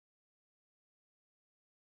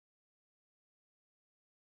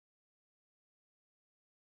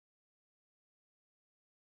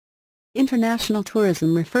International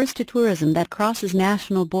tourism refers to tourism that crosses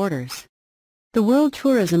national borders. The World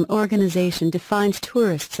Tourism Organization defines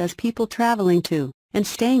tourists as people traveling to and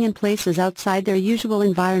staying in places outside their usual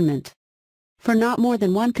environment for not more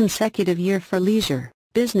than one consecutive year for leisure,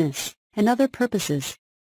 business, and other purposes.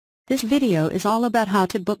 This video is all about how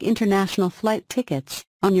to book international flight tickets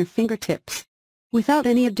on your fingertips. Without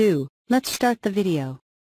any ado, let's start the video.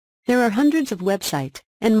 There are hundreds of website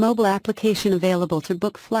and mobile applications available to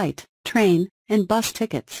book flight, train, and bus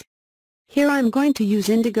tickets. Here I'm going to use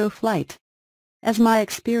Indigo Flight, as my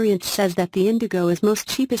experience says that the Indigo is most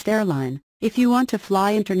cheapest airline if you want to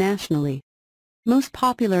fly internationally. Most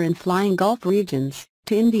popular in flying Gulf regions,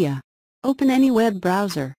 to India. Open any web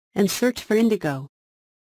browser and search for Indigo.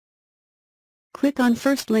 Click on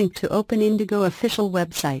first link to open Indigo official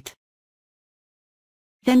website.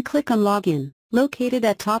 Then click on Login, located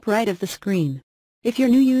at top right of the screen. If you're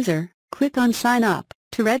new user, click on Sign Up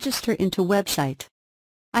to register into website.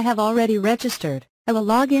 I have already registered. I will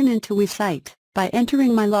log in into website by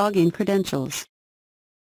entering my login credentials.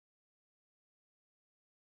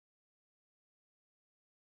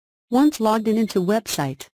 Once logged in into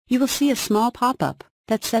website, you will see a small pop-up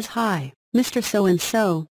that says, "Hi, Mr.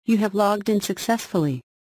 So-and-so, you have logged in successfully."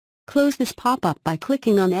 Close this pop-up by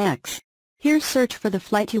clicking on X. Here search for the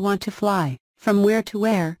flight you want to fly, from where to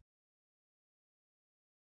where.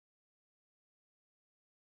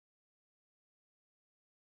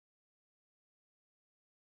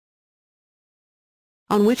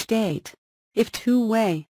 On which date. If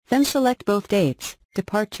two-way, then select both dates,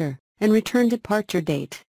 departure, and return departure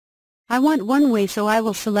date. I want one-way, so I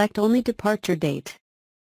will select only departure date.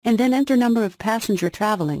 And then enter number of passenger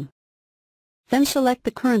traveling. Then select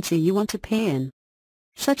the currency you want to pay in,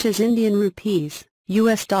 such as Indian rupees,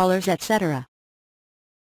 US dollars, etc.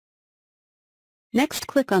 Next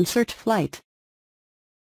click on Search Flight.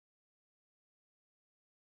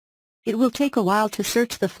 It will take a while to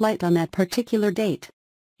search the flight on that particular date.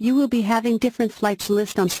 You will be having different flights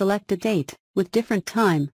list on selected date, with different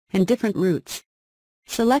time, and different routes.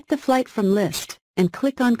 Select the flight from list, and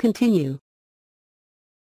click on Continue.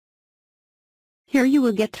 Here you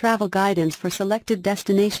will get travel guidance for selected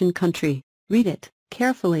destination country. Read it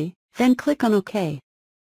carefully, then click on OK.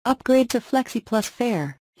 Upgrade to Flexi Plus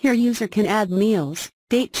fare. Here user can add meals,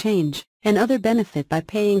 date change, and other benefit by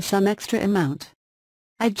paying some extra amount.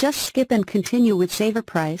 I just skip and continue with Saver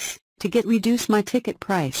Price to get reduce my ticket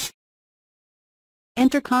price.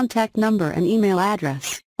 Enter contact number and email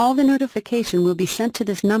address. All the notification will be sent to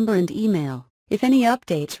this number and email, if any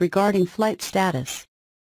updates regarding flight status.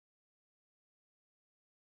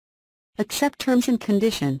 Accept terms and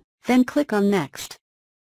condition, then click on Next.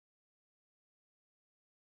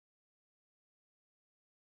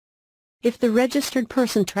 If the registered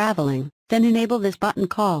person traveling, then enable this button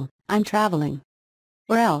call, "I'm traveling."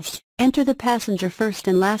 Or else, enter the passenger first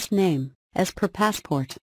and last name, as per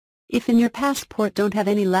passport. If in your passport don't have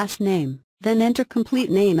any last name, then enter complete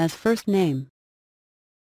name as first name.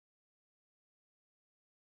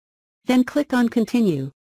 Then click on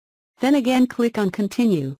Continue. Then again click on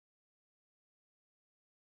Continue.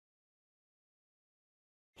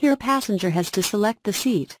 Here passenger has to select the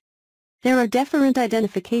seat. There are different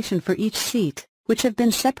identification for each seat, which have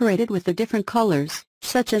been separated with the different colors,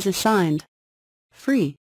 such as assigned,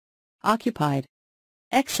 free, occupied,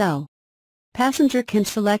 XL. Passenger can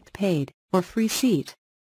select paid or free seat,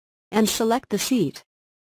 and select the seat.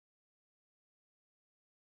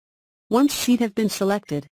 Once seat have been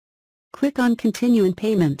selected, click on Continue in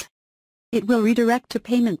Payment. It will redirect to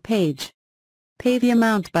payment page. Pay the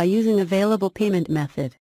amount by using available payment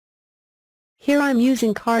method. Here I'm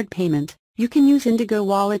using card payment. You can use Indigo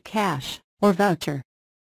Wallet Cash or voucher.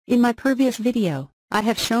 In my previous video, I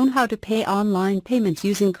have shown how to pay online payments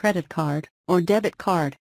using credit card or debit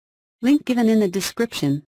card. Link given in the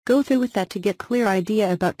description. Go through with that to get clear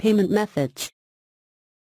idea about payment methods.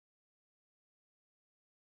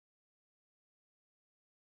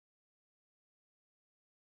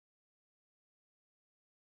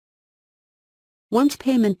 Once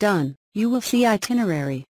payment done, you will see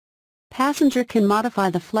itinerary. Passenger can modify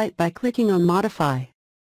the flight by clicking on Modify.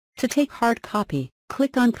 To take hard copy,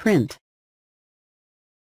 click on Print.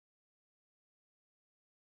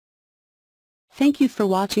 Thank you for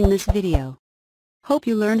watching this video. Hope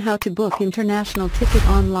you learn how to book international ticket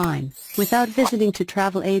online, without visiting to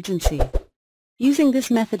travel agency. Using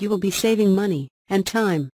this method you will be saving money, and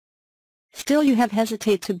time. Still you have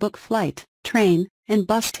hesitate to book flight, train, and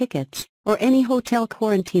bus tickets, or any hotel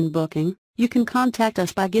quarantine booking, you can contact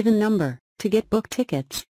us by given number, to get book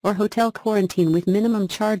tickets, or hotel quarantine with minimum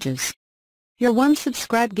charges. Your one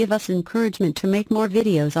subscribe give us encouragement to make more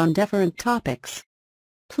videos on different topics.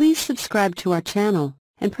 Please subscribe to our channel,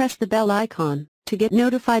 and press the bell icon, to get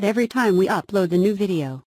notified every time we upload a new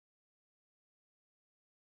video.